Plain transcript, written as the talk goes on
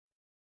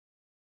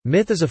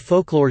Myth is a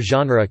folklore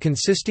genre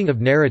consisting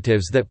of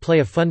narratives that play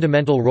a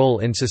fundamental role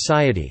in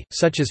society,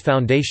 such as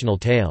foundational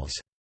tales.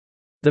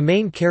 The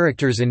main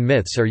characters in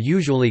myths are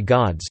usually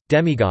gods,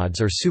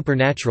 demigods or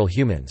supernatural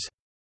humans.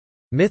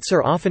 Myths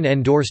are often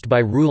endorsed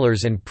by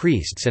rulers and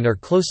priests and are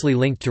closely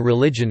linked to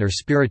religion or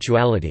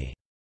spirituality.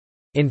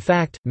 In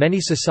fact, many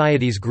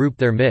societies group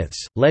their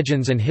myths,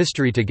 legends and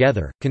history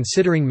together,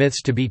 considering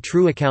myths to be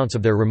true accounts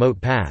of their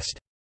remote past.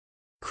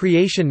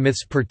 Creation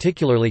myths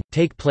particularly,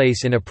 take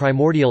place in a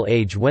primordial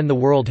age when the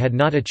world had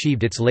not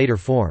achieved its later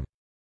form.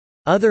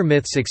 Other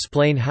myths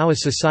explain how a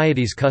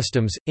society's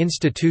customs,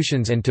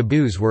 institutions and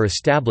taboos were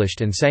established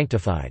and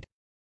sanctified.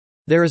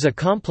 There is a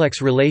complex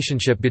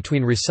relationship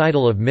between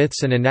recital of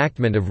myths and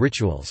enactment of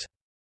rituals.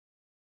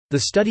 The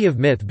study of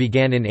myth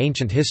began in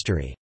ancient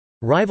history.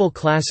 Rival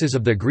classes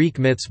of the Greek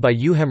myths by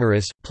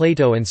Euhemeris,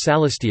 Plato and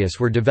Sallusthius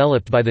were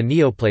developed by the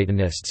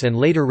Neoplatonists and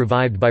later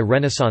revived by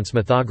Renaissance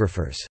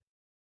mythographers.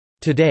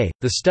 Today,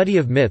 the study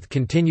of myth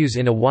continues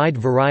in a wide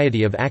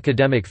variety of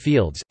academic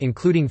fields,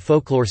 including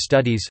folklore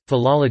studies,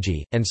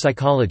 philology, and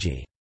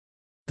psychology.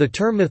 The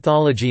term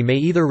mythology may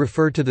either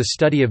refer to the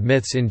study of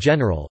myths in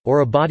general, or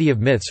a body of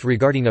myths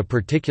regarding a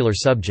particular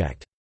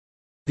subject.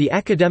 The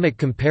academic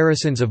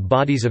comparisons of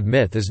bodies of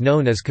myth is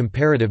known as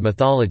comparative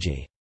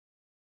mythology.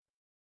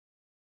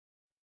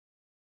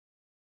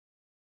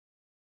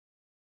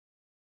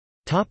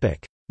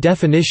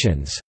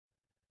 Definitions.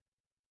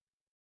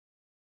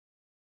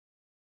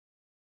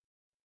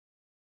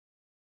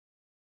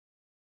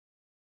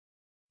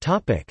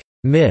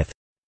 Myth.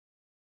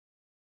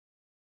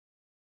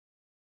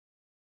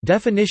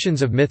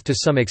 Definitions of myth to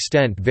some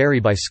extent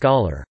vary by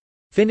scholar.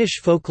 Finnish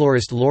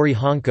folklorist Lauri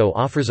Honko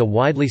offers a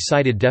widely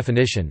cited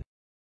definition.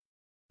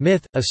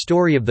 Myth, a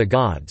story of the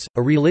gods,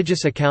 a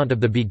religious account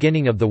of the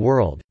beginning of the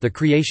world, the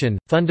creation,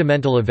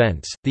 fundamental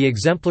events, the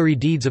exemplary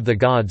deeds of the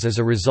gods as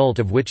a result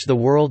of which the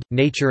world,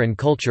 nature and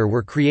culture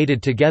were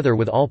created together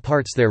with all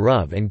parts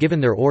thereof and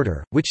given their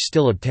order, which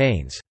still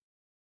obtains.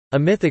 A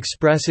myth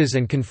expresses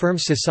and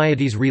confirms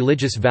society's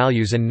religious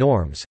values and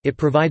norms, it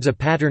provides a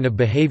pattern of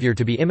behavior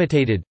to be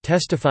imitated,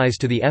 testifies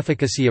to the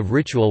efficacy of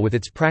ritual with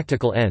its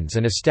practical ends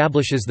and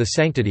establishes the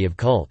sanctity of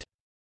cult.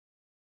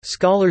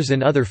 Scholars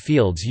in other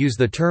fields use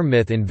the term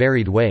myth in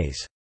varied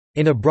ways.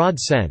 In a broad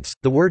sense,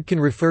 the word can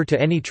refer to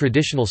any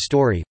traditional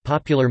story,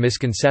 popular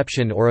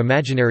misconception or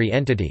imaginary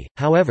entity.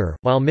 However,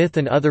 while myth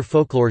and other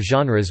folklore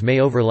genres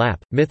may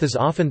overlap, myth is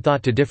often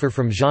thought to differ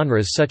from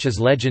genres such as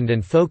legend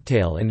and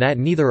folktale in that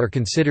neither are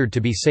considered to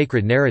be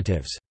sacred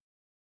narratives.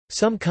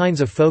 Some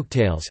kinds of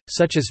folktales,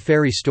 such as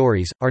fairy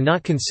stories, are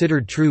not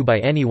considered true by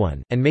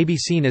anyone, and may be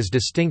seen as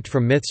distinct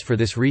from myths for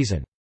this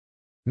reason.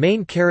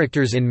 Main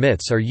characters in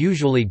myths are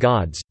usually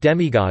gods,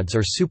 demigods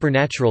or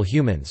supernatural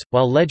humans,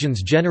 while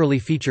legends generally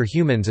feature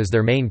humans as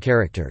their main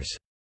characters.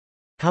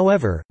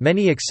 However,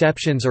 many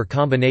exceptions or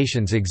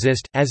combinations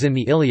exist, as in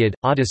the Iliad,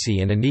 Odyssey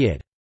and Aeneid.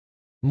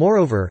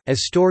 Moreover,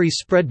 as stories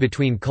spread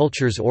between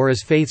cultures or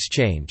as faiths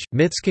change,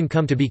 myths can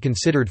come to be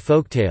considered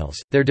folktales,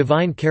 their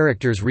divine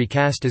characters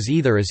recast as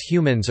either as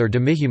humans or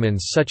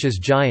demihumans such as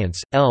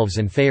giants, elves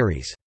and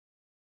fairies.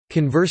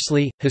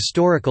 Conversely,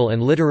 historical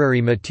and literary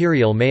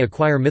material may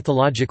acquire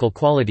mythological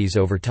qualities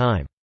over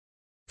time.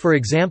 For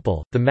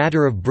example, the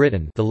Matter of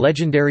Britain, the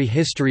legendary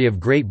history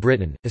of Great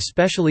Britain,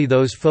 especially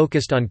those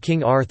focused on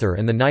King Arthur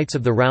and the Knights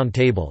of the Round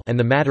Table, and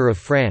the Matter of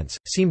France,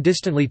 seem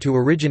distantly to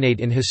originate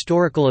in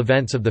historical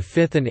events of the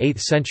 5th and 8th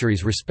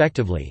centuries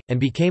respectively, and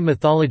became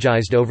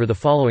mythologized over the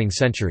following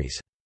centuries.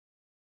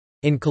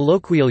 In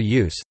colloquial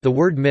use, the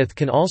word myth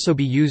can also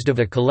be used of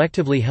a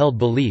collectively held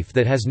belief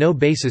that has no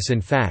basis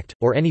in fact,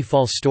 or any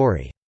false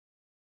story.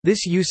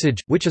 This usage,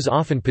 which is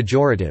often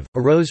pejorative,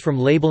 arose from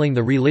labeling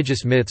the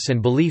religious myths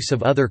and beliefs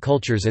of other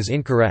cultures as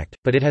incorrect,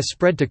 but it has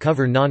spread to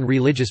cover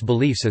non-religious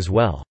beliefs as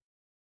well.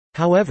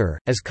 However,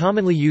 as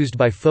commonly used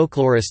by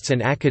folklorists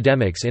and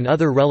academics in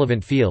other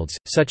relevant fields,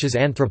 such as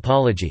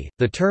anthropology,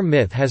 the term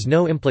myth has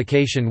no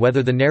implication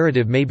whether the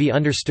narrative may be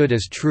understood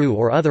as true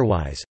or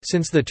otherwise.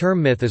 Since the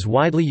term myth is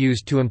widely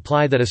used to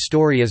imply that a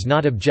story is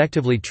not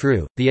objectively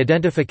true, the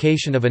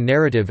identification of a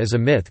narrative as a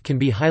myth can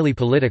be highly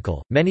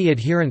political. Many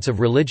adherents of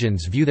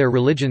religions view their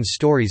religion's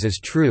stories as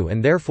true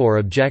and therefore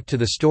object to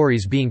the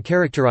stories being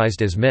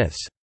characterized as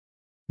myths.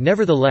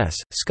 Nevertheless,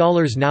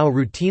 scholars now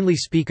routinely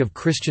speak of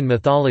Christian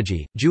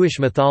mythology, Jewish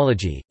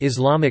mythology,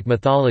 Islamic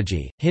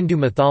mythology, Hindu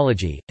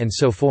mythology, and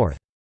so forth.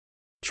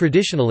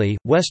 Traditionally,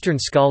 Western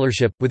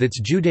scholarship, with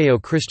its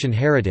Judeo-Christian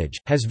heritage,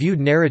 has viewed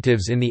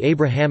narratives in the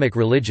Abrahamic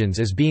religions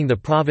as being the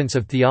province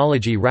of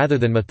theology rather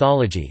than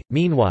mythology.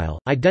 Meanwhile,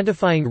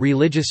 identifying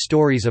religious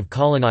stories of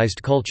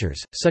colonized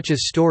cultures, such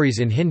as stories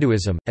in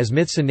Hinduism, as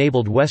myths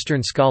enabled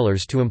Western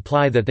scholars to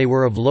imply that they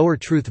were of lower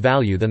truth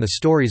value than the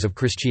stories of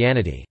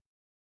Christianity.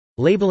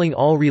 Labeling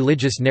all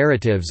religious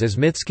narratives as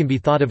myths can be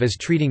thought of as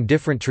treating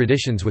different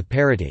traditions with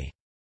parity.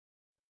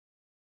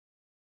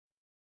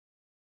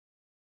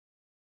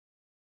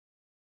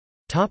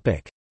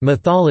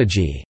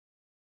 Mythology.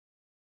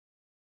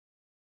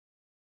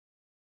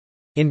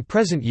 In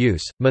present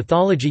use,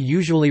 mythology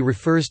usually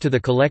refers to the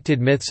collected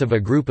myths of a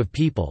group of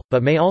people,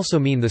 but may also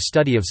mean the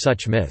study of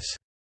such myths.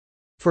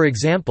 For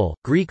example,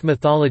 Greek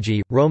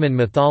mythology, Roman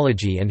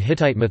mythology and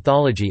Hittite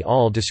mythology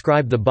all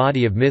describe the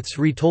body of myths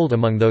retold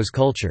among those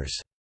cultures.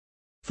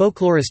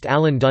 Folklorist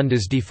Alan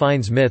Dundes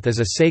defines myth as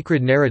a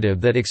sacred narrative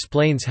that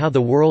explains how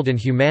the world and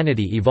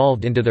humanity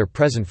evolved into their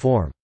present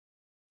form.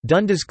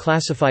 Dundes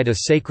classified a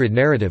sacred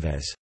narrative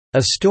as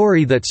a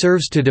story that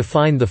serves to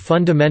define the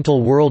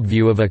fundamental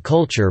worldview of a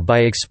culture by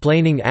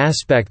explaining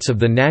aspects of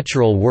the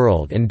natural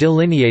world and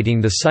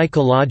delineating the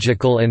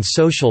psychological and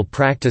social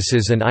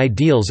practices and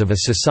ideals of a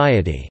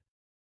society.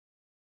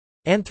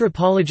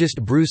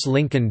 Anthropologist Bruce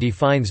Lincoln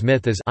defines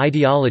myth as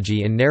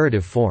ideology in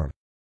narrative form.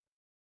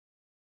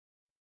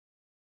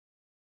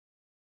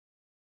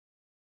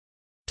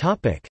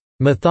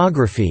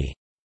 Mythography.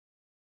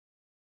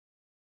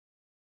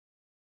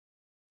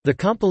 The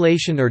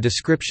compilation or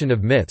description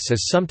of myths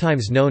is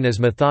sometimes known as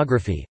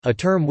mythography, a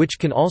term which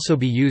can also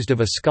be used of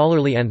a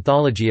scholarly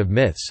anthology of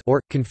myths or,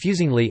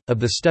 confusingly,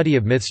 of the study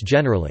of myths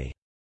generally.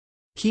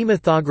 Key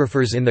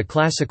mythographers in the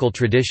classical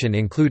tradition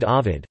include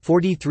Ovid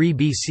 43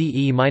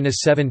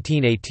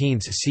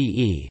 BCE–1718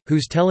 CE,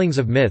 whose tellings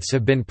of myths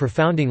have been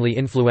profoundly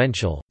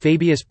influential,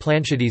 Fabius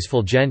Plancides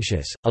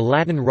Fulgentius, a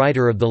Latin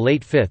writer of the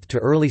late 5th to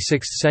early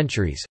 6th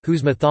centuries,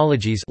 whose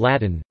mythologies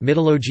Latin,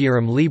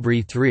 Mythologiarum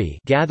Libri III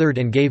gathered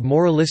and gave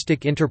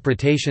moralistic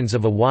interpretations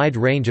of a wide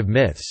range of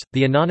myths,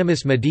 the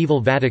anonymous medieval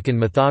Vatican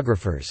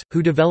mythographers,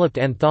 who developed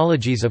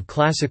anthologies of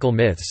classical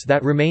myths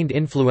that remained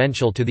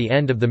influential to the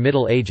end of the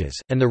Middle Ages,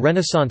 and the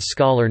Renaissance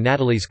scholar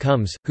Natalis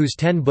Combes, whose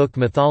 10-book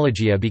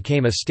Mythologia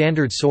became a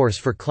standard source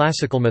for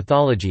classical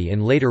mythology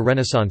in later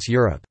Renaissance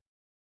Europe.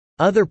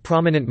 Other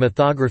prominent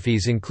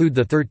mythographies include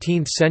the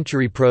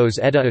 13th-century prose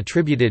Edda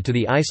attributed to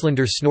the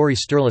Icelander Snorri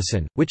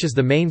Sturluson, which is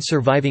the main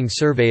surviving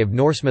survey of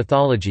Norse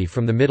mythology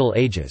from the Middle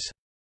Ages.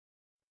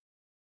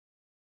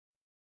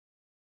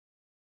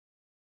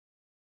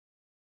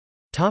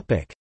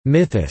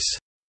 Mythos.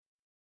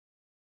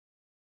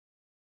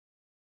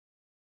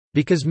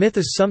 Because myth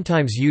is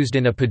sometimes used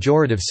in a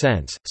pejorative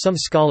sense, some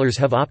scholars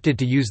have opted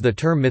to use the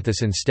term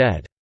mythos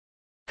instead.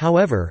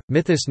 However,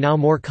 mythos now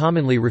more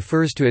commonly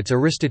refers to its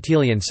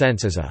Aristotelian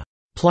sense as a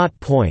plot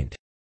point,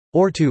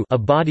 or to a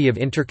body of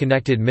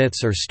interconnected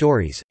myths or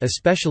stories,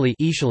 especially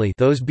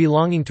those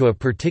belonging to a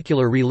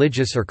particular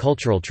religious or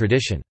cultural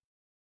tradition.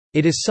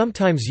 It is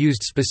sometimes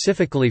used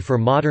specifically for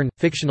modern,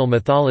 fictional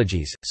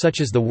mythologies, such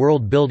as the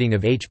world building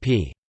of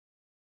H.P.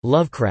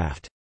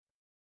 Lovecraft.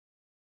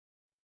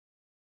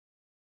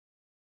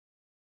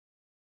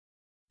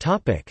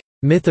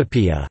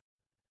 Mythopoeia.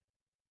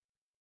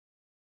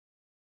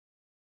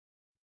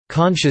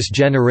 Conscious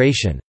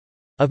generation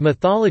of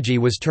mythology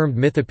was termed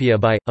mythopoeia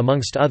by,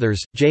 amongst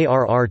others,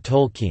 J.R.R.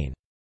 Tolkien.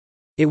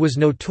 It was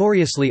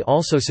notoriously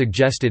also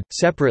suggested,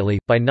 separately,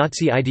 by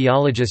Nazi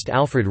ideologist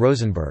Alfred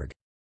Rosenberg.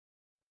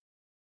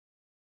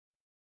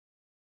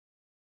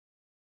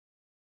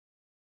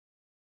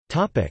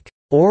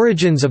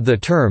 Origins of the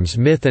terms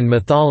myth and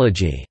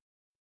mythology.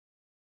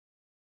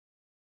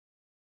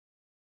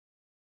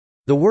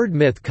 The word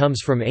myth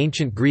comes from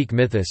ancient Greek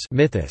mythos,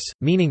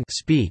 meaning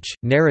speech,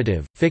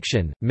 narrative,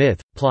 fiction,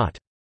 myth, plot.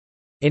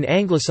 In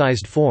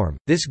anglicized form,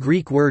 this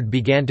Greek word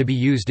began to be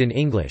used in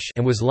English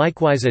and was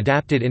likewise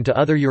adapted into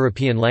other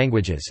European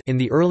languages in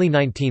the early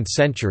 19th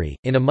century,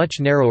 in a much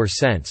narrower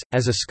sense,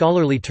 as a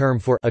scholarly term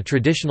for a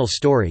traditional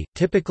story,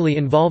 typically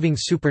involving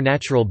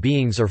supernatural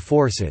beings or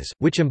forces,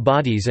 which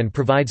embodies and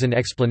provides an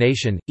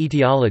explanation,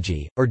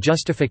 etiology, or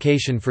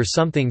justification for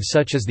something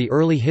such as the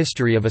early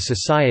history of a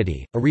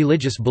society, a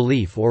religious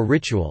belief or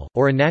ritual,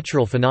 or a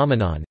natural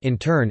phenomenon. In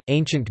turn,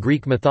 ancient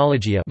Greek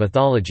mythologia,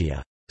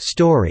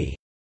 story,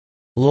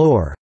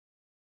 lore,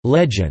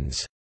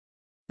 legends,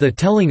 the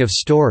telling of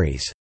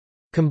stories,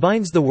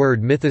 combines the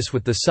word mythos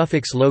with the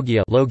suffix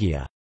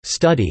logia,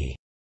 study,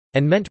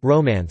 and meant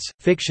romance,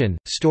 fiction,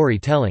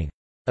 story-telling.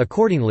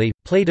 Accordingly,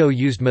 Plato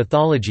used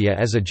mythologia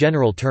as a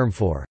general term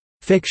for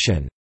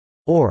fiction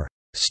or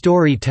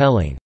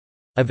story-telling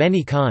of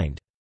any kind.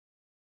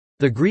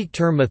 The Greek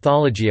term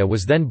mythologia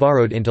was then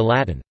borrowed into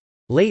Latin.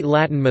 Late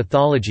Latin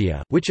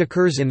mythologia, which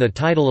occurs in the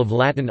title of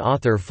Latin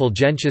author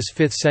Fulgentius'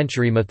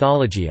 5th-century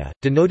Mythologia,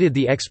 denoted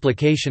the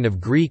explication of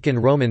Greek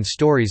and Roman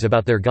stories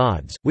about their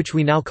gods, which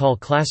we now call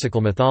classical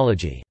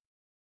mythology.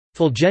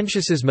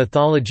 Fulgentius's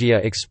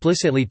Mythologia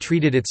explicitly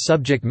treated its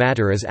subject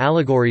matter as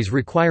allegories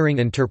requiring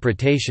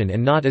interpretation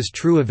and not as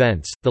true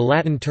events. The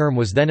Latin term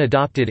was then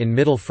adopted in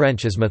Middle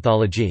French as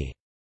mythologie.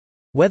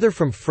 Whether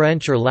from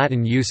French or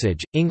Latin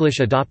usage,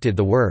 English adopted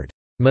the word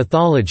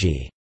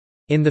mythology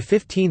in the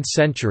 15th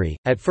century,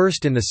 at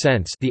first in the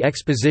sense the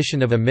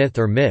exposition of a myth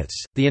or myths,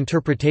 the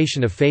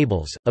interpretation of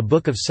fables, a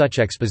book of such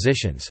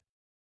expositions.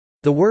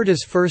 The word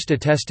is first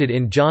attested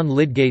in John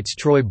Lydgate's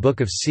Troy Book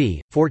of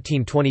c.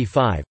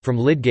 1425. From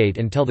Lydgate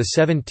until the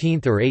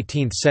 17th or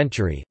 18th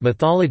century,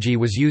 mythology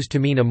was used to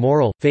mean a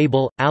moral,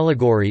 fable,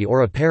 allegory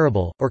or a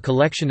parable, or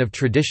collection of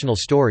traditional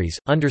stories,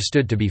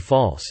 understood to be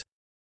false.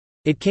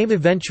 It came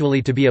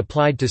eventually to be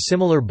applied to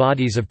similar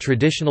bodies of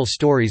traditional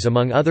stories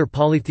among other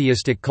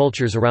polytheistic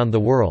cultures around the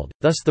world,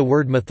 thus the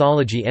word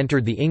mythology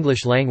entered the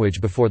English language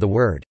before the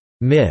word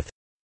myth.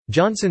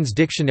 Johnson's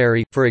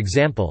dictionary, for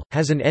example,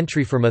 has an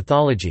entry for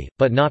mythology,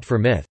 but not for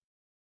myth.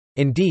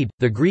 Indeed,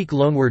 the Greek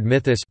loanword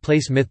mythos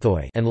place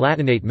mythoi and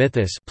Latinate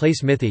mythos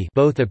place mythi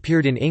both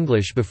appeared in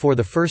English before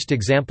the first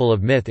example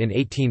of myth in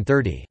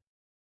 1830.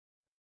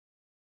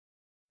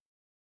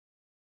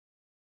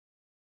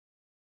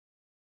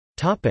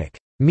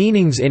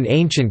 Meanings in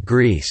ancient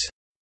Greece.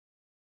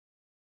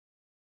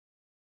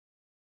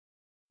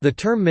 The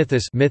term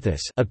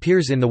mythos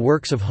appears in the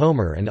works of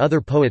Homer and other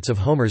poets of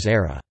Homer's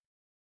era.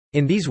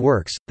 In these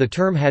works, the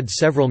term had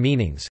several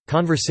meanings: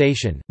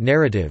 conversation,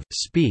 narrative,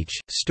 speech,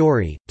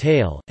 story,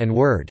 tale, and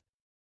word.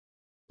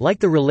 Like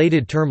the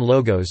related term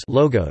logos,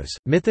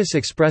 mythos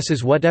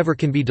expresses whatever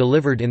can be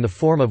delivered in the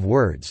form of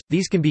words.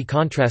 These can be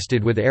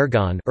contrasted with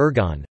ergon,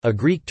 a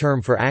Greek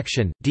term for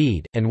action,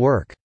 deed, and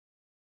work.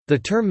 The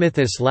term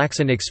mythos lacks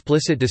an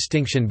explicit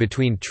distinction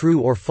between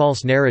true or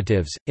false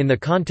narratives. In the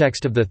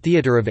context of the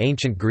theatre of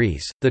ancient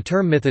Greece, the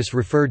term mythos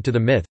referred to the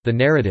myth, the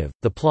narrative,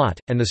 the plot,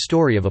 and the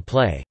story of a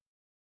play.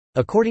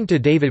 According to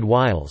David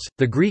Wiles,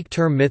 the Greek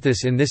term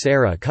mythos in this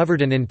era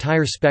covered an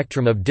entire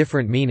spectrum of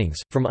different meanings,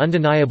 from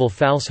undeniable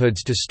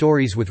falsehoods to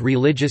stories with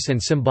religious and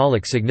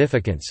symbolic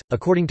significance.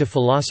 According to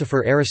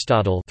philosopher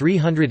Aristotle,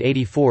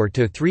 384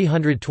 to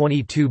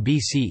 322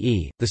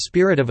 BCE, the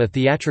spirit of a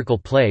theatrical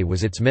play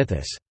was its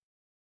mythos.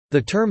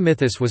 The term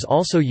mythos was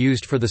also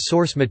used for the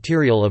source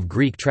material of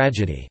Greek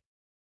tragedy.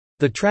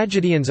 The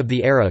tragedians of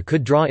the era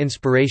could draw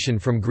inspiration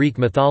from Greek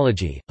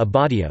mythology, a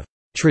body of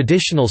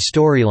traditional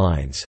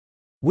storylines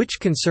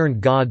which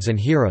concerned gods and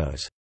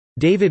heroes.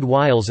 David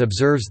Wiles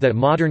observes that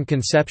modern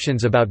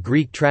conceptions about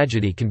Greek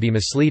tragedy can be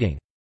misleading.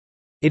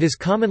 It is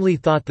commonly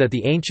thought that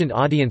the ancient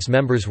audience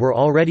members were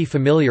already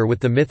familiar with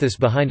the mythos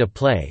behind a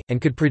play,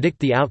 and could predict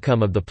the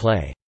outcome of the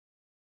play.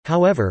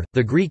 However,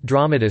 the Greek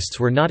dramatists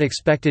were not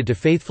expected to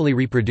faithfully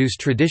reproduce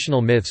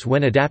traditional myths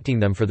when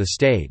adapting them for the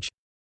stage.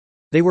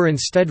 They were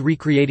instead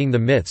recreating the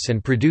myths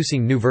and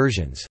producing new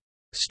versions.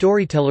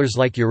 Storytellers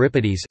like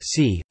Euripides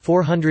c.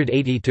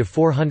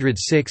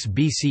 480–406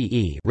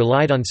 BCE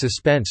relied on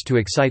suspense to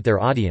excite their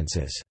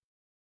audiences.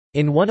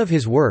 In one of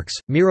his works,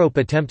 Merope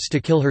attempts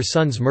to kill her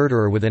son's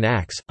murderer with an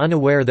axe,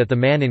 unaware that the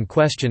man in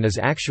question is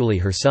actually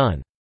her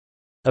son.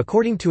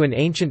 According to an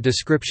ancient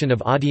description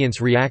of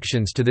audience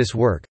reactions to this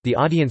work, the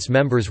audience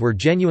members were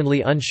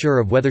genuinely unsure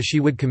of whether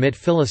she would commit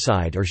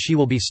filicide or she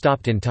will be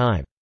stopped in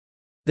time.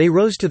 They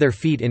rose to their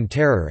feet in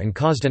terror and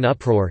caused an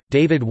uproar.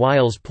 David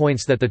Wiles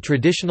points that the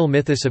traditional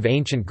mythos of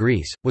ancient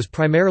Greece was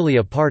primarily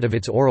a part of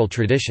its oral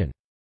tradition.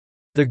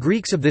 The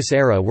Greeks of this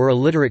era were a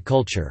literate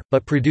culture,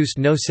 but produced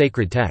no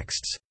sacred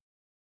texts.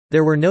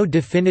 There were no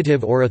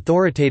definitive or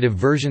authoritative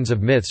versions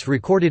of myths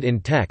recorded in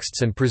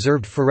texts and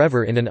preserved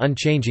forever in an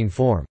unchanging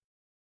form.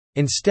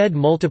 Instead,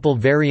 multiple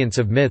variants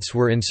of myths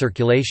were in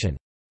circulation.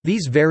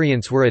 These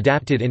variants were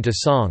adapted into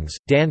songs,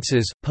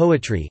 dances,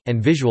 poetry,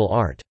 and visual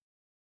art.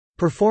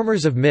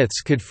 Performers of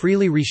myths could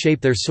freely reshape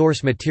their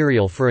source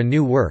material for a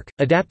new work,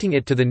 adapting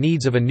it to the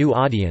needs of a new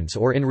audience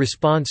or in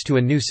response to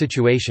a new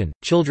situation.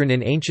 Children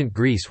in ancient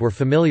Greece were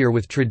familiar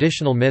with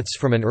traditional myths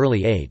from an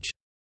early age.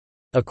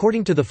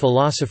 According to the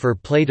philosopher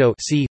Plato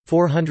c.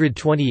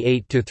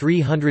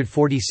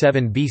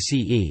 428–347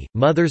 BCE,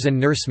 mothers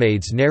and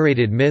nursemaids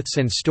narrated myths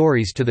and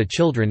stories to the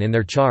children in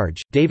their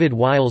charge. David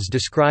Wiles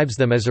describes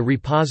them as a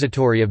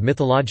repository of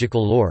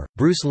mythological lore.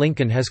 Bruce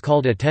Lincoln has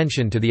called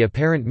attention to the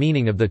apparent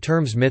meaning of the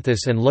terms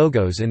mythos and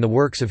logos in the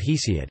works of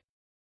Hesiod.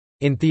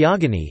 In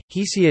Theogony,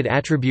 Hesiod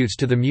attributes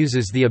to the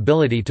Muses the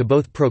ability to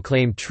both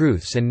proclaim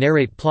truths and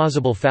narrate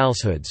plausible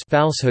falsehoods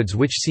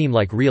which seem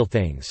like real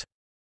things.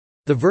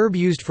 The verb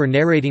used for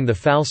narrating the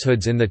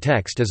falsehoods in the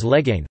text is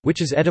legein,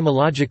 which is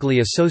etymologically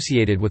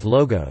associated with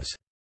logos.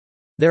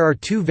 There are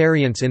two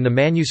variants in the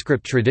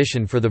manuscript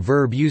tradition for the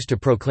verb used to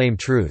proclaim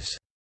truths.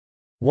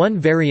 One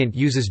variant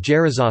uses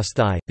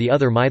gerizosthai, the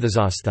other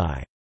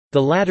mythososthai.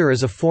 The latter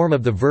is a form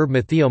of the verb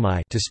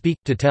mythiomai, to speak,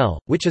 to tell,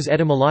 which is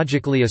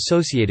etymologically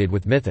associated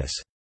with mythos.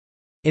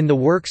 In the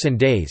Works and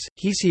Days,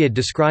 Hesiod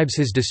describes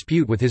his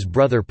dispute with his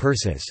brother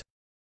Persis.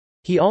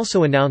 He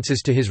also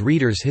announces to his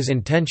readers his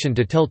intention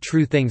to tell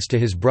true things to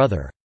his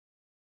brother.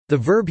 The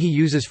verb he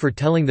uses for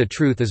telling the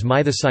truth is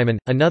mythosimon,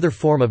 another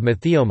form of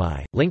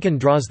mythiomai. Lincoln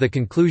draws the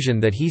conclusion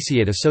that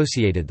Hesiod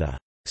associated the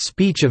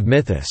speech of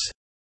mythos,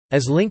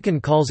 as Lincoln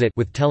calls it,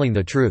 with telling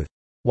the truth,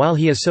 while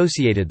he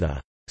associated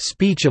the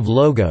speech of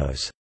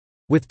logos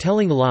with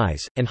telling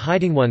lies, and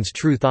hiding one's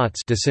true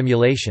thoughts,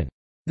 dissimulation.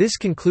 This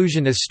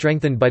conclusion is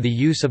strengthened by the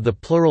use of the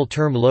plural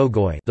term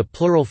logoi, the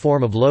plural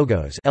form of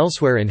logos,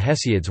 elsewhere in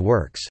Hesiod's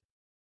works.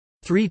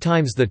 3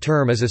 times the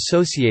term is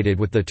associated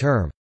with the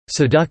term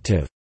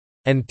seductive,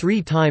 and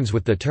 3 times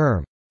with the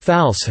term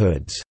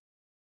falsehoods.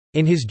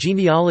 In his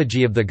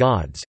Genealogy of the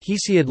Gods,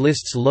 Hesiod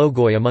lists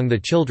logoi among the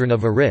children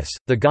of Eris,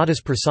 the goddess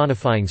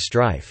personifying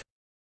strife.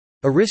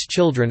 Eris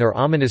children are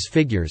ominous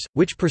figures,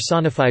 which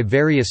personify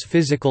various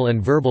physical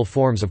and verbal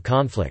forms of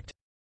conflict.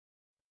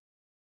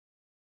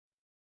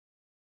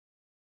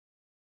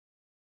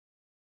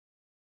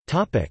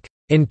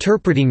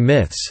 Interpreting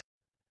myths.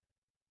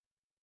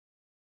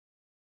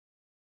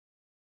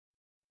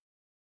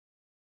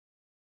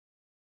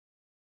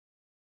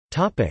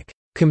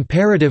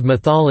 Comparative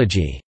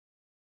mythology.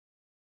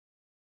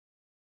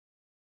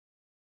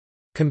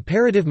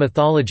 Comparative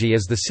mythology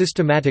is the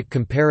systematic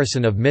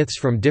comparison of myths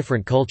from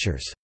different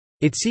cultures.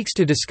 It seeks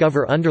to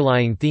discover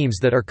underlying themes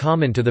that are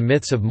common to the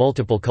myths of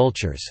multiple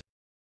cultures.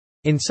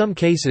 In some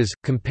cases,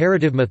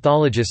 comparative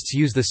mythologists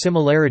use the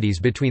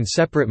similarities between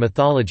separate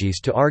mythologies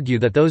to argue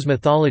that those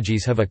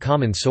mythologies have a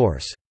common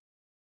source.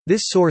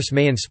 This source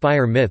may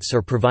inspire myths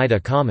or provide a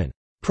common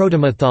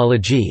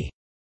protomythology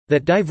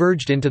that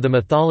diverged into the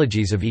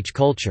mythologies of each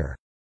culture.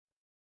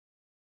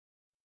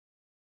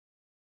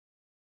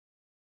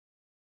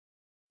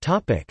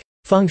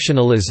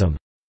 Functionalism.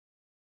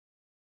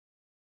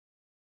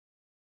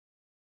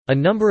 A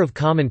number of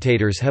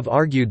commentators have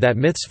argued that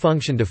myths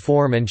function to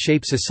form and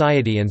shape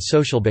society and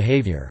social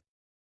behavior.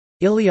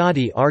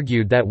 Eliade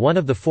argued that one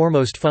of the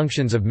foremost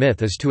functions of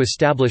myth is to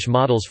establish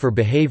models for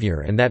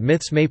behavior and that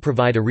myths may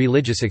provide a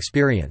religious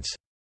experience.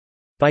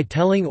 By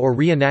telling or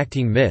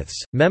reenacting myths,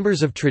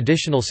 members of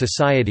traditional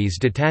societies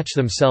detach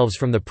themselves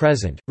from the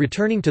present,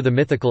 returning to the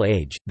mythical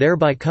age,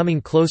 thereby coming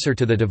closer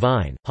to the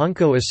divine.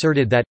 Hanko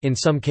asserted that, in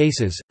some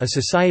cases, a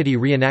society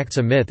reenacts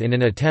a myth in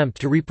an attempt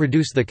to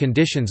reproduce the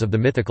conditions of the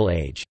mythical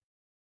age.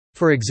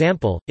 For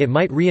example, it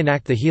might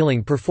reenact the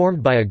healing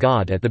performed by a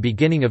god at the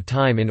beginning of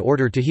time in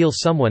order to heal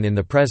someone in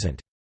the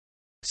present.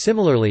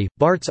 Similarly,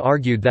 Barthes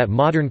argued that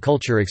modern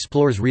culture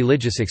explores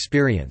religious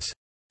experience.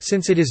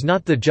 Since it is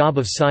not the job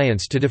of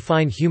science to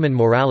define human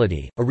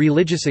morality, a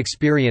religious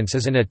experience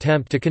is an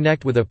attempt to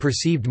connect with a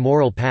perceived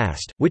moral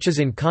past, which is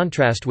in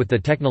contrast with the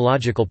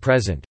technological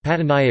present.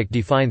 Patanaik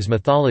defines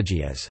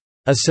mythology as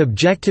a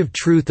subjective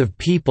truth of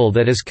people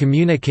that is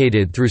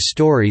communicated through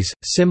stories,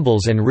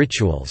 symbols and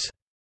rituals.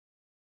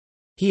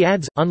 He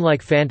adds,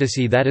 unlike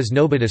fantasy that is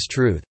nobody's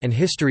truth, and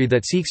history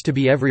that seeks to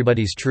be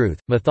everybody's truth,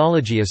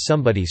 mythology is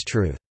somebody's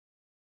truth.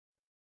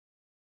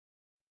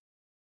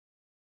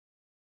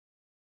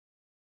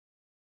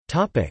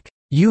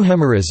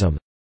 Euhemerism.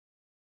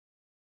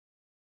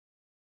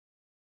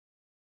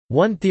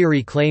 One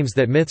theory claims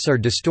that myths are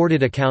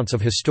distorted accounts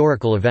of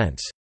historical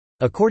events.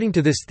 According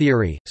to this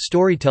theory,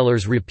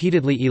 storytellers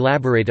repeatedly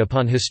elaborate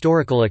upon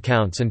historical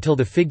accounts until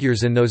the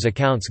figures in those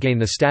accounts gain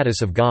the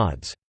status of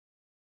gods.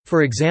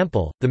 For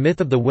example, the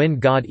myth of the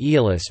wind god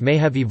Aeolus may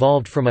have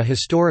evolved from a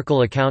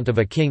historical account of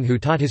a king who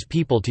taught his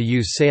people to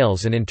use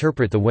sails and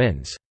interpret the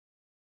winds.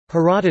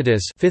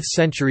 Herodotus 5th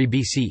century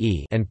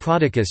BCE and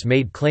Prodicus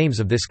made claims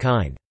of this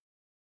kind.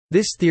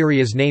 This theory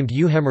is named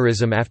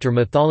Euhemerism after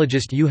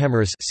mythologist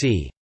Euhemerus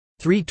c.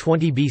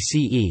 320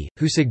 BCE,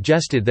 who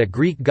suggested that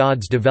Greek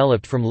gods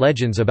developed from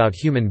legends about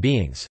human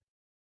beings.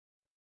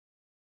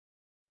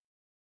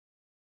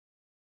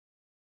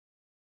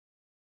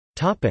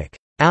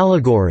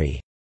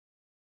 Allegory.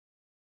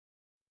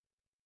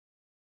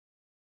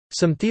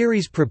 Some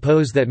theories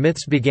propose that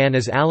myths began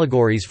as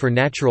allegories for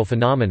natural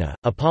phenomena.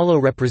 Apollo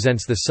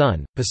represents the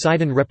sun,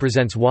 Poseidon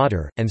represents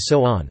water, and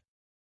so on.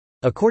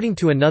 According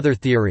to another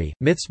theory,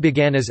 myths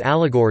began as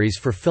allegories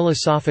for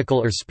philosophical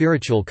or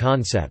spiritual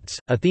concepts.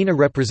 Athena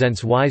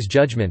represents wise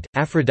judgment,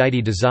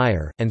 Aphrodite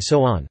desire, and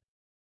so on.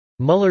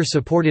 Muller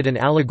supported an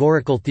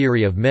allegorical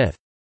theory of myth.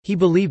 He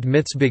believed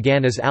myths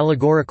began as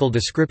allegorical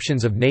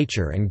descriptions of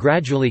nature and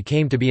gradually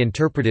came to be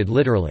interpreted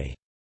literally.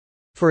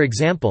 For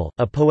example,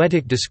 a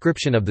poetic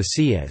description of the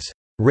sea as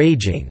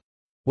raging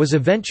was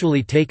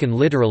eventually taken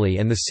literally,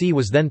 and the sea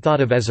was then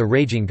thought of as a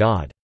raging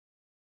god.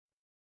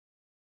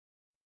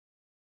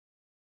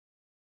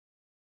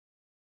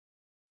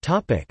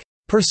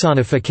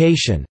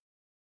 Personification.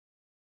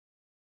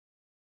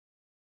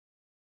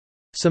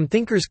 Some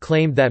thinkers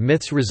claimed that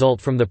myths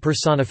result from the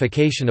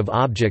personification of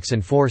objects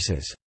and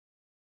forces.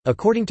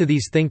 According to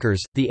these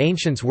thinkers, the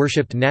ancients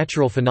worshipped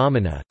natural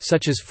phenomena,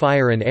 such as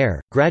fire and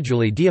air,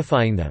 gradually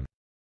deifying them.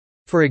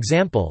 For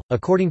example,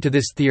 according to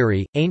this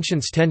theory,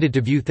 ancients tended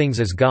to view things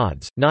as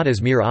gods, not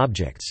as mere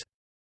objects.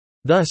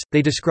 Thus,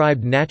 they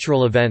described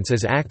natural events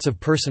as acts of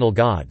personal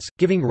gods,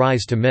 giving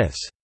rise to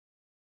myths.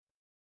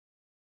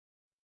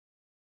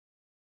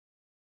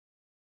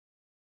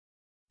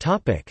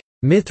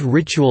 Myth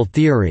ritual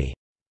theory.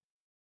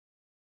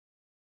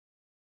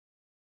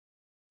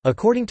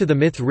 According to the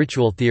myth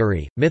ritual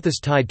theory, myth is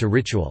tied to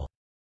ritual.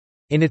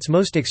 In its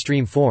most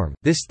extreme form,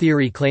 this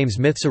theory claims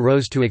myths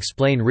arose to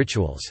explain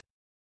rituals.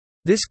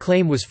 This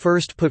claim was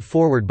first put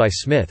forward by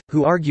Smith,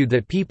 who argued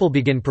that people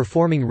begin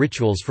performing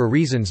rituals for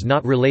reasons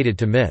not related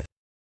to myth.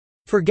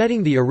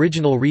 Forgetting the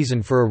original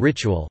reason for a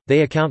ritual,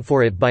 they account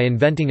for it by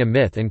inventing a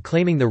myth and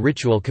claiming the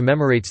ritual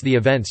commemorates the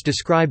events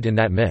described in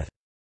that myth.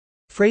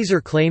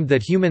 Fraser claimed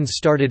that humans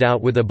started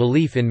out with a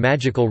belief in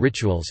magical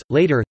rituals,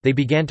 later, they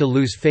began to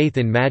lose faith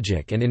in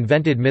magic and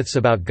invented myths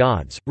about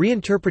gods,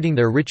 reinterpreting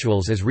their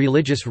rituals as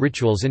religious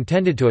rituals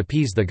intended to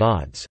appease the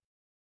gods.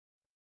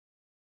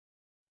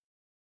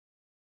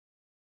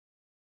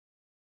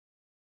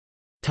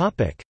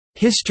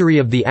 History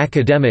of the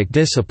academic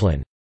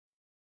discipline.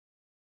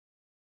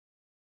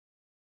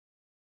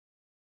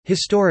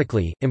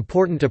 Historically,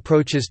 important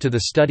approaches to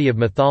the study of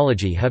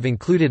mythology have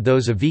included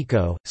those of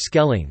Vico,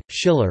 Schelling,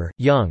 Schiller,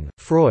 Jung,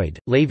 Freud,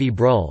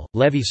 Lévi-Bruhl,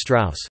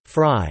 Lévi-Strauss,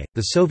 Frey,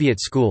 the Soviet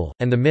school,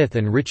 and the myth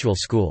and ritual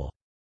school.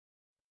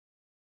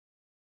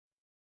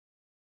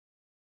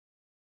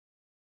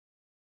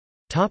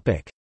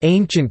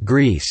 Ancient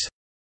Greece.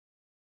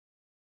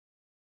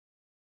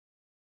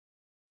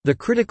 The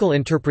critical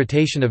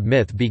interpretation of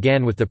myth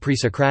began with the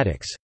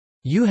pre-Socratics.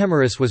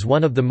 Euhemerism was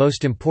one of the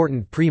most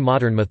important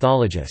pre-modern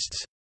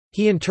mythologists.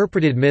 He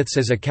interpreted myths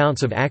as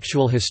accounts of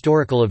actual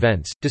historical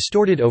events,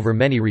 distorted over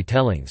many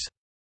retellings.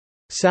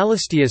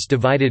 Sallusthius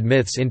divided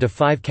myths into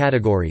 5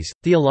 categories: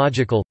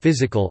 theological,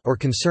 physical or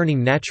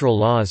concerning natural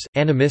laws,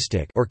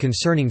 animistic or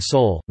concerning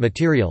soul,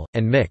 material,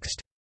 and mixed.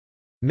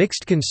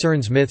 Mixed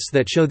concerns myths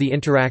that show the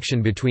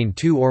interaction between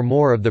 2 or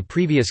more of the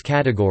previous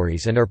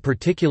categories and are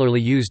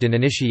particularly used in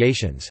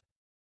initiations.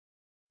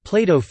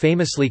 Plato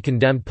famously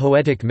condemned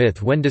poetic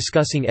myth when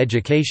discussing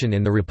education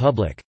in the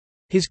Republic.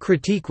 His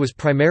critique was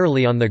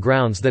primarily on the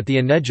grounds that the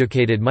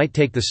uneducated might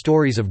take the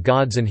stories of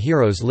gods and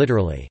heroes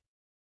literally.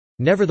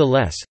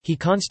 Nevertheless, he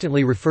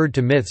constantly referred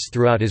to myths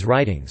throughout his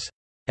writings.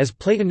 As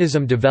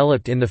Platonism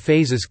developed in the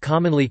phases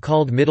commonly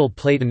called Middle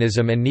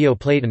Platonism and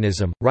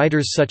Neoplatonism,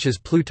 writers such as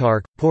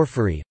Plutarch,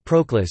 Porphyry,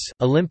 Proclus,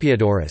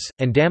 Olympiodorus,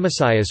 and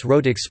Damascius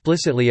wrote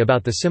explicitly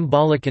about the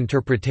symbolic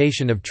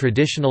interpretation of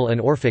traditional and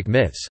Orphic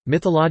myths.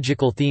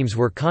 Mythological themes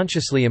were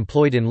consciously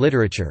employed in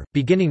literature,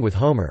 beginning with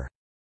Homer.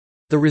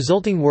 The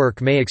resulting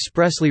work may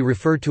expressly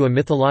refer to a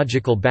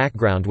mythological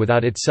background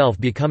without itself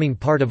becoming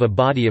part of a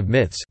body of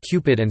myths,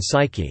 Cupid and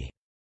Psyche.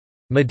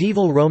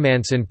 Medieval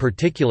romance in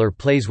particular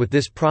plays with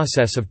this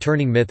process of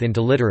turning myth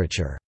into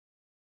literature.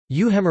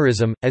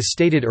 Euhemerism, as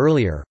stated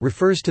earlier,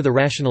 refers to the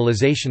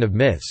rationalization of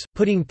myths,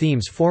 putting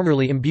themes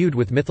formerly imbued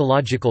with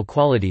mythological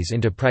qualities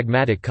into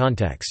pragmatic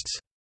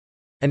contexts.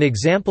 An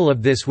example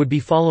of this would be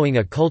following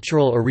a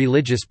cultural or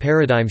religious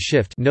paradigm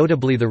shift,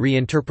 notably the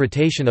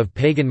reinterpretation of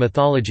pagan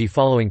mythology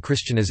following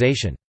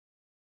Christianization.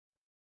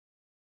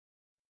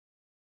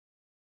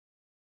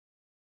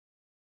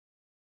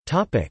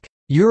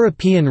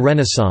 European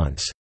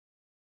Renaissance.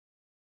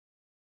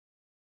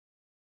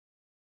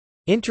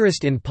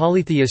 Interest in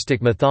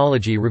polytheistic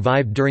mythology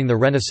revived during the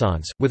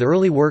Renaissance, with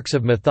early works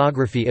of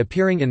mythography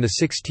appearing in the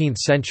 16th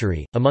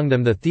century, among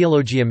them the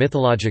Theologia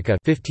Mythologica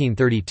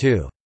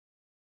 1532.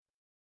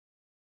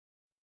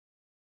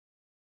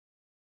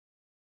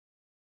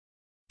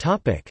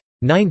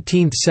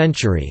 19th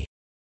century.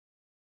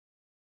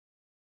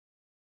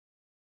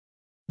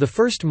 The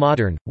first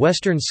modern,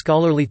 Western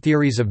scholarly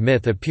theories of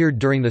myth appeared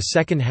during the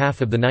second half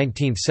of the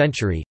 19th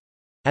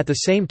century—at the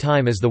same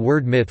time as the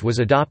word myth was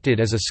adopted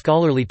as a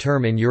scholarly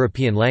term in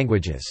European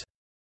languages.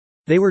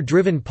 They were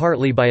driven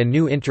partly by a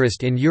new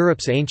interest in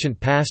Europe's ancient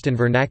past and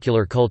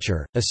vernacular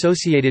culture,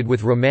 associated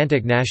with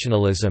Romantic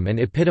nationalism and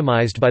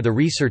epitomized by the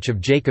research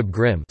of Jacob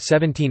Grimm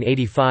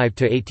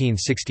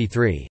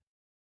 (1785–1863).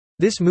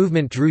 This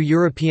movement drew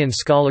European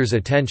scholars'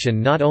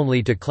 attention not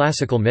only to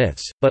classical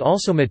myths, but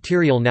also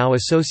material now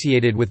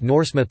associated with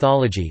Norse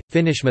mythology,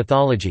 Finnish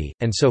mythology,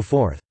 and so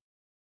forth.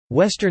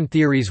 Western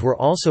theories were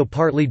also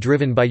partly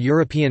driven by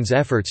Europeans'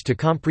 efforts to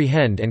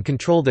comprehend and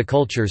control the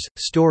cultures,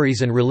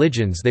 stories and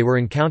religions they were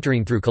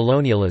encountering through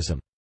colonialism.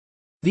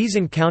 These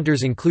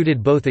encounters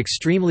included both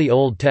extremely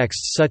old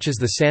texts such as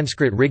the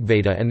Sanskrit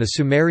Rigveda and the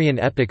Sumerian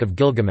Epic of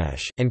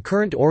Gilgamesh, and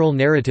current oral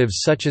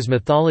narratives such as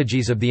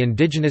mythologies of the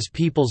indigenous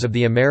peoples of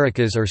the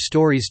Americas or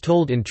stories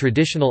told in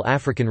traditional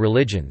African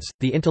religions.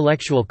 The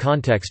intellectual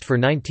context for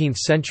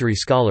 19th-century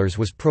scholars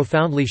was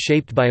profoundly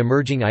shaped by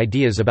emerging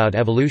ideas about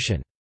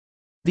evolution.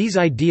 These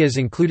ideas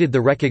included the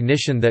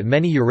recognition that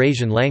many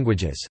Eurasian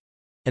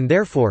languages—and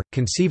therefore,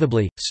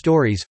 conceivably,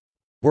 stories—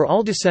 were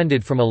all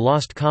descended from a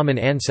lost common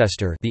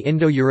ancestor, the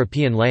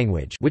Indo-European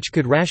language, which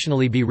could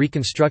rationally be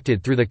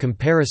reconstructed through the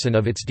comparison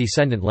of its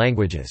descendant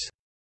languages.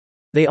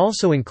 They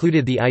also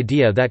included the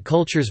idea that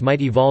cultures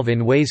might evolve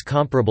in ways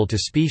comparable to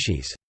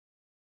species.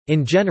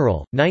 In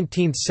general,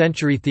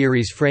 19th-century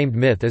theories framed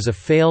myth as a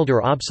failed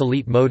or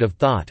obsolete mode of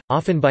thought,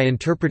 often by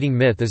interpreting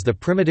myth as the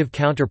primitive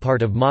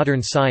counterpart of modern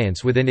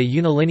science within a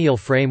unilineal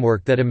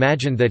framework that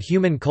imagined that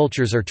human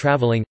cultures are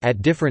traveling,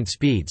 at different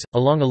speeds,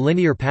 along a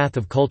linear path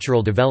of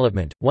cultural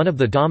development. One of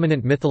the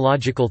dominant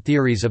mythological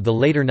theories of the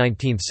later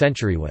 19th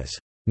century was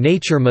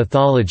nature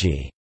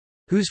mythology,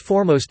 whose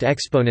foremost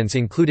exponents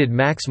included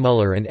Max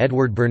Muller and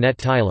Edward Burnett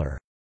Tylor.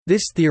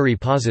 This theory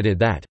posited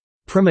that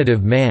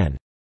primitive man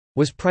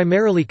was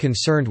primarily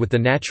concerned with the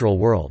natural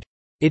world.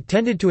 It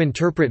tended to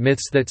interpret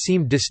myths that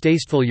seemed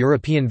distasteful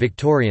European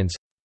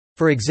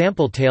Victorians—for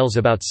example tales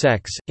about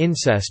sex,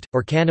 incest,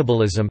 or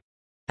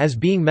cannibalism—as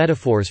being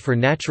metaphors for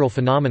natural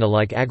phenomena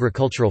like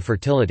agricultural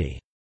fertility.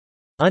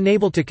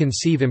 Unable to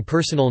conceive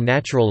impersonal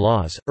natural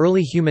laws,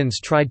 early humans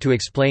tried to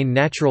explain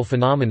natural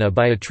phenomena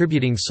by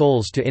attributing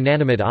souls to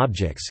inanimate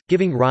objects,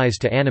 giving rise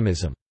to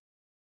animism.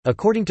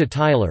 According to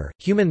Tylor,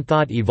 human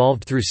thought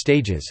evolved through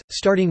stages,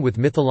 starting with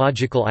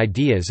mythological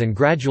ideas and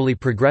gradually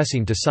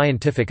progressing to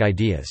scientific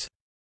ideas.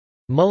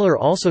 Muller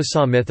also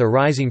saw myth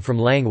arising from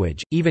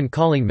language, even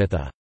calling myth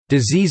a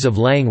disease of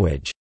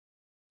language.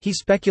 He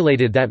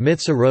speculated that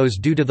myths arose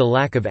due to the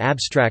lack of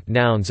abstract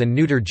nouns and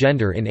neuter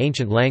gender in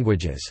ancient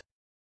languages.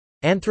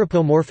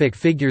 Anthropomorphic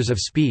figures of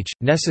speech,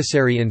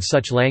 necessary in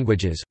such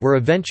languages, were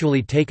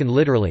eventually taken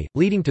literally,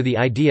 leading to the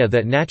idea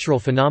that natural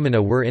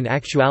phenomena were in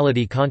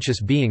actuality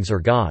conscious beings or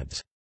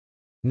gods.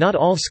 Not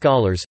all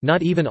scholars,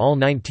 not even all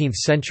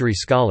 19th-century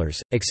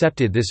scholars,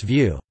 accepted this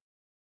view.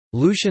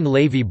 Lucien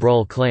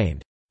Lévy-Bruhl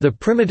claimed, "The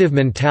primitive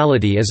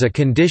mentality is a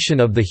condition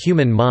of the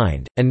human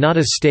mind, and not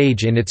a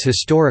stage in its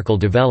historical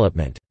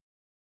development."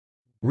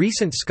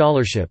 Recent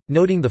scholarship,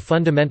 noting the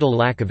fundamental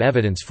lack of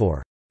evidence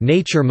for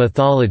nature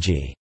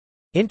mythology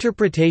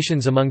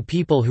interpretations among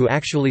people who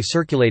actually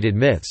circulated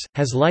myths,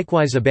 has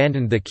likewise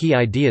abandoned the key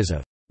ideas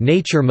of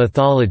nature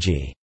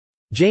mythology.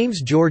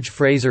 James George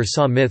Frazer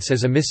saw myths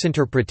as a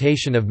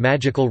misinterpretation of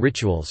magical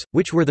rituals,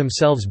 which were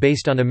themselves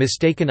based on a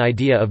mistaken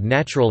idea of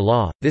natural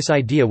law. This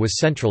idea was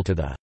central to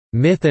the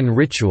myth and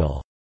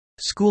ritual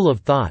school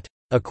of thought.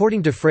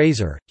 According to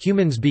Frazer,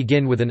 humans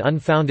begin with an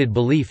unfounded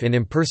belief in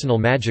impersonal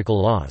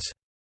magical laws.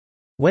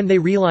 When they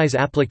realize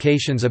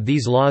applications of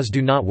these laws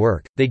do not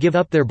work, they give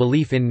up their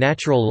belief in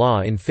natural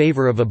law in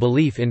favor of a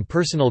belief in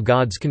personal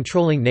gods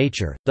controlling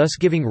nature, thus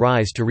giving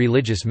rise to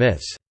religious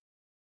myths.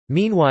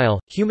 Meanwhile,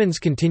 humans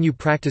continue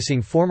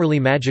practicing formerly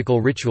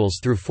magical rituals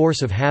through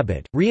force of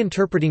habit,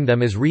 reinterpreting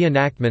them as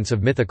reenactments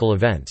of mythical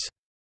events.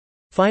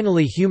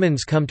 Finally,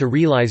 humans come to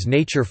realize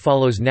nature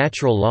follows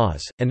natural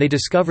laws, and they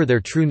discover their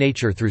true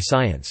nature through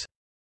science.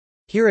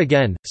 Here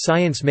again,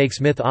 science makes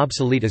myth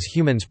obsolete as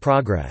humans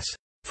progress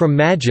from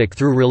magic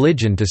through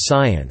religion to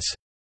science.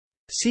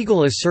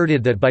 Siegel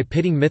asserted that by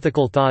pitting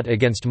mythical thought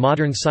against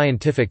modern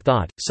scientific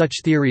thought, such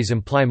theories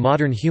imply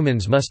modern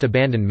humans must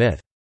abandon myth.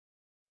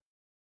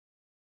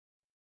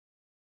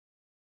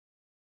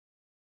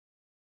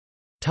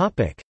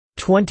 Topic: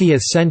 20th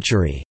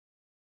century.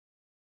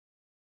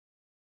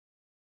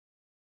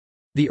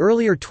 The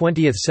earlier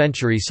 20th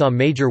century saw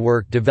major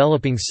work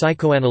developing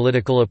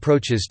psychoanalytical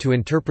approaches to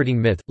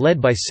interpreting myth, led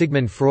by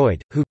Sigmund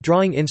Freud, who,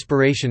 drawing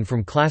inspiration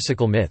from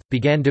classical myth,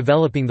 began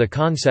developing the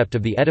concept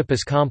of the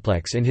Oedipus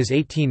complex in his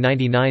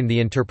 1899 The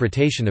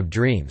Interpretation of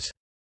Dreams.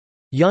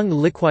 Jung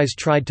likewise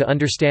tried to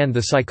understand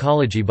the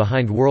psychology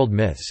behind world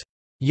myths.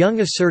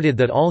 Jung asserted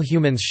that all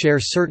humans share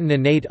certain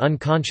innate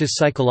unconscious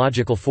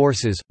psychological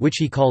forces, which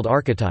he called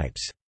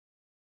archetypes.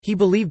 He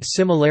believed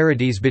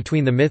similarities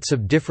between the myths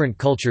of different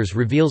cultures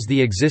reveals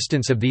the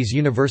existence of these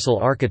universal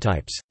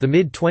archetypes. The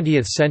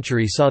mid-20th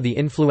century saw the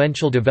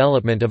influential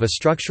development of a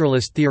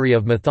structuralist theory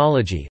of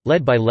mythology,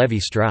 led by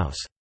Levi-Strauss.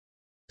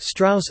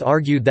 Strauss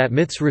argued that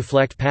myths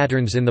reflect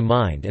patterns in the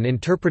mind and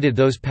interpreted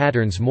those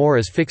patterns more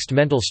as fixed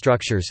mental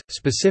structures,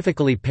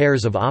 specifically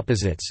pairs of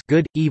opposites,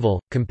 good,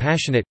 evil,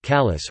 compassionate,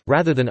 callous,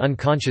 rather than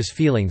unconscious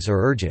feelings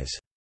or urges.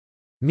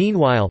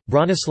 Meanwhile,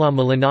 Bronislaw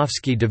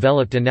Malinowski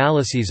developed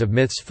analyses of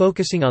myths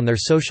focusing on their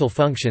social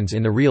functions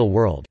in the real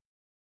world.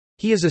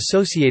 He is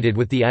associated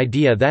with the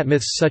idea that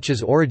myths such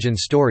as origin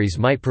stories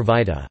might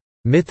provide a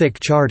mythic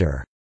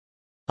charter,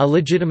 a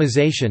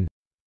legitimization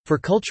for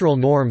cultural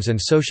norms and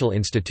social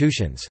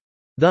institutions.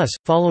 Thus,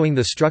 following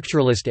the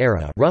structuralist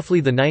era,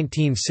 roughly the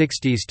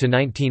 1960s to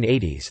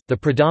 1980s, the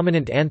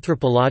predominant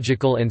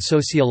anthropological and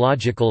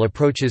sociological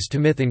approaches to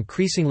myth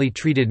increasingly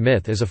treated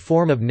myth as a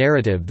form of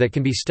narrative that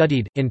can be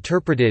studied,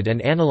 interpreted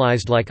and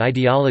analyzed like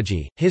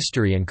ideology,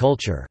 history and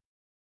culture.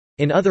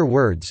 In other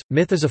words,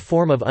 myth is a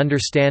form of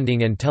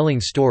understanding and telling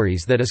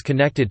stories that is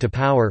connected to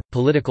power,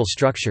 political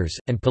structures,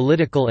 and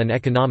political and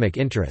economic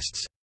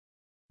interests.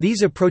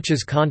 These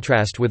approaches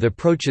contrast with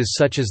approaches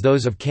such as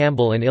those of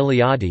Campbell and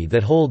Eliade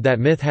that hold that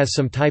myth has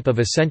some type of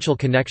essential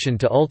connection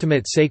to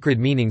ultimate sacred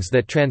meanings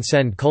that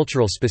transcend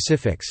cultural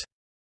specifics.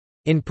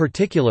 In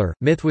particular,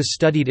 myth was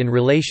studied in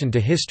relation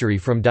to history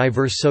from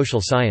diverse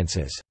social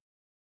sciences.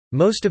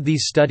 Most of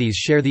these studies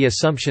share the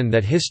assumption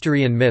that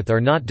history and myth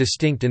are not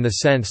distinct in the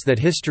sense that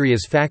history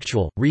is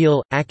factual,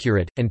 real,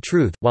 accurate, and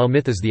truth, while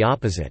myth is the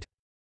opposite.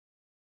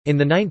 In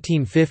the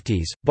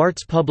 1950s,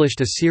 Barthes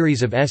published a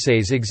series of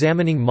essays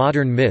examining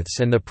modern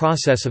myths and the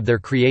process of their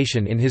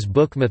creation in his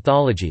book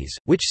Mythologies,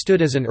 which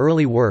stood as an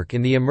early work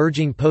in the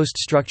emerging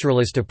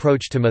post-structuralist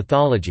approach to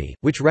mythology,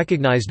 which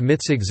recognized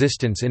myths'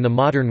 existence in the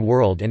modern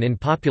world and in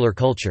popular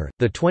culture.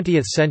 The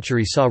 20th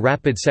century saw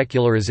rapid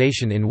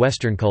secularization in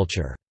Western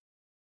culture.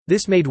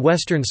 This made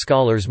Western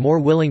scholars more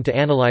willing to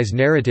analyze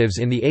narratives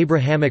in the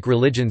Abrahamic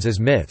religions as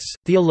myths.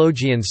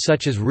 Theologians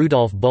such as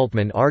Rudolf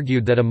Bultmann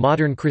argued that a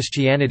modern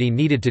Christianity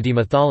needed to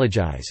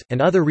demythologize,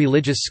 and other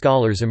religious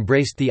scholars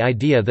embraced the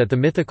idea that the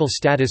mythical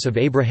status of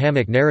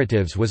Abrahamic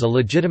narratives was a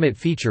legitimate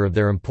feature of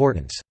their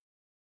importance.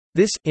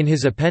 This, in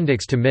his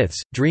appendix to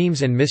Myths,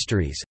 Dreams and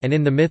Mysteries, and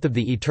in The Myth of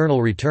the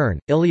Eternal Return,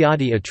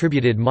 Eliade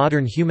attributed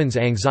modern humans'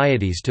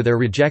 anxieties to their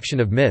rejection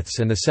of myths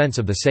and the sense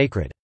of the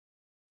sacred.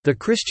 The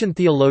Christian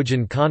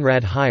theologian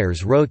Conrad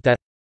Hyers wrote that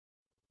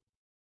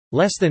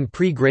less than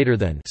pre greater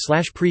than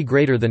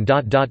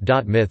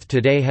myth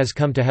today has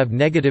come to have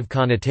negative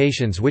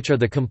connotations which are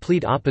the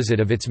complete opposite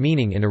of its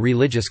meaning in a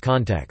religious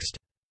context.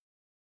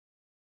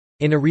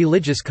 In a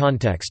religious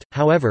context,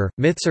 however,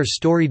 myths are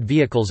storied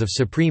vehicles of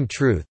supreme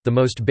truth, the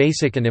most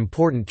basic and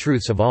important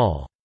truths of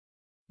all.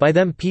 By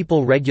them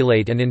people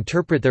regulate and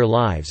interpret their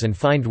lives and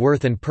find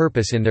worth and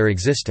purpose in their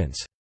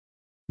existence.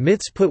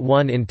 Myths put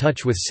one in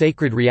touch with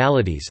sacred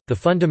realities, the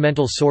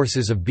fundamental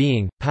sources of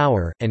being,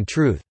 power, and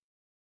truth.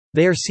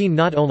 They are seen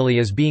not only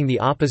as being the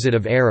opposite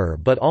of error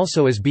but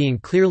also as being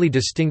clearly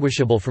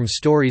distinguishable from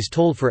stories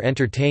told for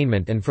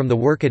entertainment and from the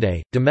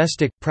workaday,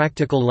 domestic,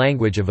 practical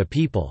language of a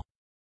people.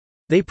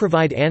 They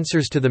provide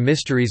answers to the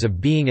mysteries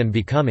of being and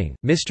becoming,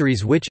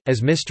 mysteries which,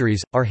 as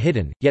mysteries, are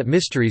hidden, yet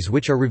mysteries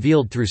which are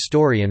revealed through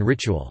story and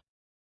ritual.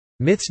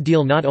 Myths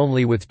deal not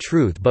only with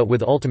truth but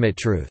with ultimate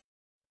truth.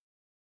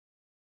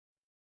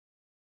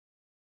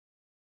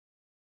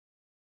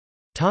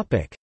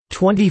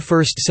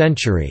 21st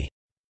century.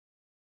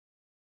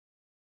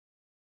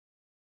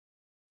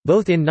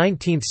 Both in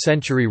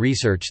 19th-century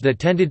research that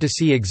tended to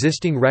see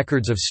existing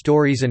records of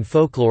stories and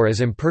folklore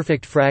as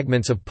imperfect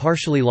fragments of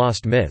partially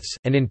lost myths,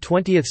 and in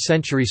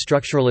 20th-century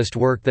structuralist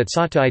work that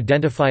sought to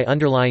identify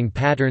underlying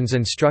patterns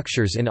and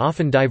structures in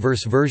often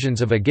diverse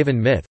versions of a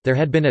given myth, there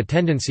had been a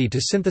tendency to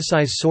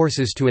synthesize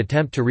sources to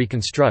attempt to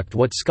reconstruct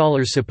what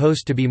scholars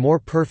supposed to be more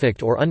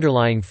perfect or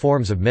underlying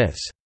forms of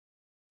myths.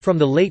 From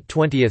the late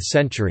 20th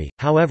century,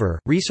 however,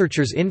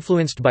 researchers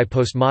influenced by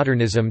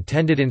postmodernism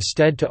tended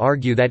instead to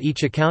argue that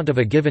each account of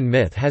a given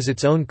myth has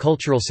its own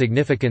cultural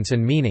significance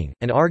and meaning,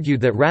 and argued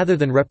that rather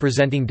than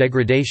representing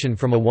degradation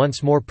from a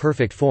once more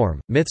perfect form,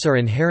 myths are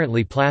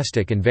inherently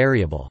plastic and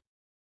variable.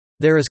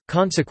 There is,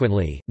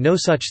 consequently, no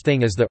such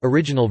thing as the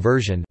original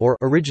version or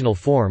original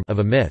form of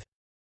a myth.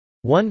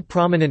 One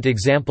prominent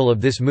example of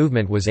this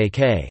movement was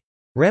A.K.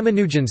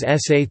 Ramanujan's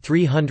essay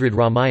 300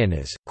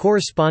 Ramayanas.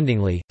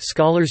 Correspondingly,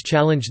 scholars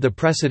challenged the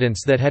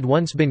precedence that had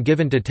once been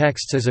given to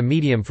texts as a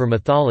medium for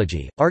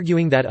mythology,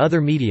 arguing that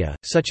other media,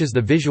 such as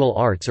the visual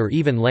arts or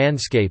even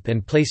landscape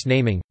and place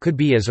naming, could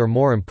be as or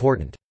more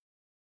important.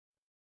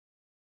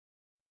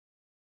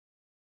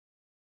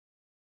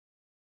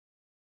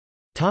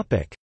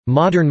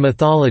 Modern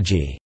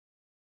mythology.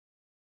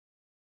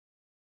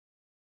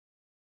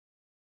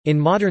 In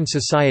modern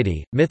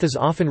society, myth is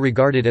often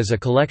regarded as a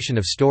collection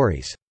of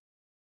stories.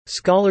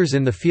 Scholars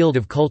in the field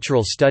of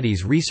cultural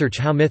studies research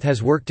how myth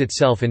has worked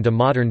itself into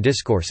modern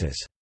discourses.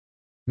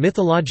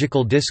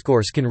 Mythological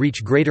discourse can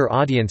reach greater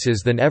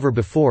audiences than ever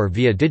before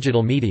via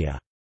digital media.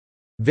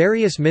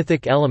 Various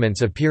mythic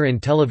elements appear in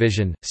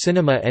television,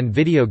 cinema and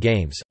video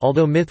games.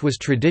 Although myth was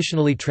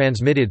traditionally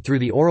transmitted through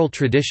the oral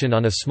tradition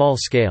on a small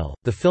scale,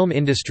 the film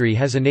industry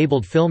has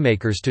enabled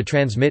filmmakers to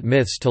transmit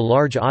myths to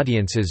large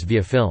audiences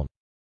via film.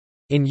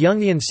 In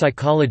Jungian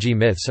psychology,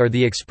 myths are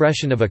the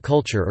expression of a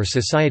culture or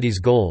society's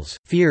goals,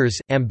 fears,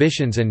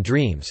 ambitions and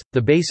dreams.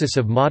 The basis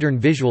of modern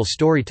visual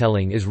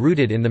storytelling is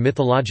rooted in the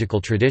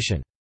mythological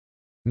tradition.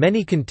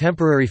 Many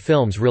contemporary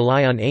films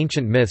rely on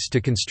ancient myths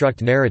to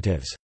construct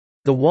narratives.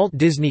 The Walt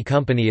Disney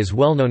Company is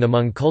well known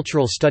among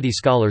cultural study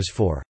scholars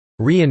for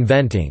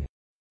reinventing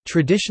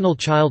traditional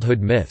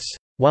childhood myths.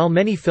 While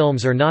many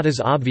films are not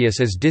as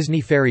obvious as Disney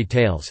fairy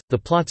tales, the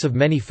plots of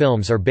many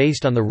films are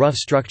based on the rough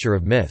structure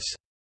of myths.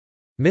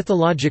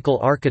 Mythological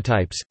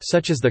archetypes,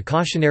 such as the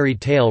cautionary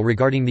tale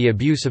regarding the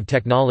abuse of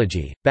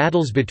technology,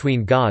 battles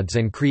between gods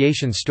and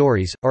creation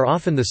stories, are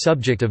often the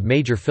subject of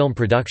major film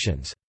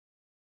productions.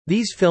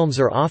 These films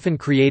are often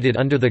created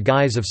under the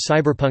guise of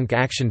cyberpunk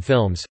action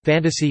films,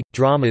 fantasy,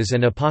 dramas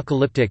and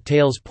apocalyptic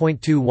tales.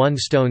 21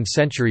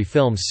 Stone-century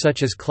films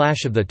such as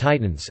Clash of the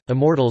Titans,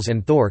 Immortals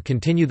and Thor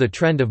continue the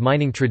trend of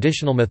mining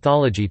traditional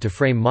mythology to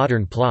frame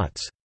modern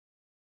plots.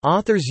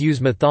 Authors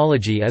use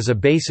mythology as a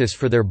basis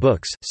for their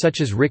books,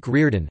 such as Rick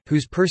Riordan,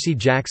 whose Percy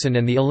Jackson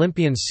and the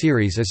Olympians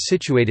series is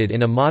situated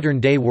in a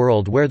modern-day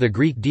world where the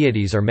Greek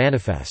deities are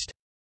manifest.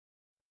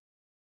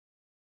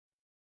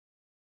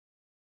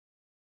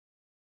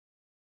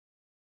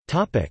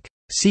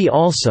 See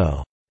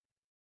also: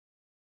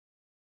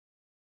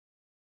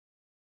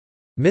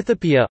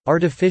 Mythopoeia –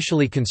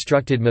 artificially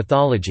constructed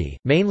mythology,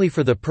 mainly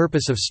for the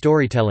purpose of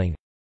storytelling.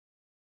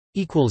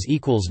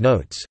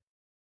 Notes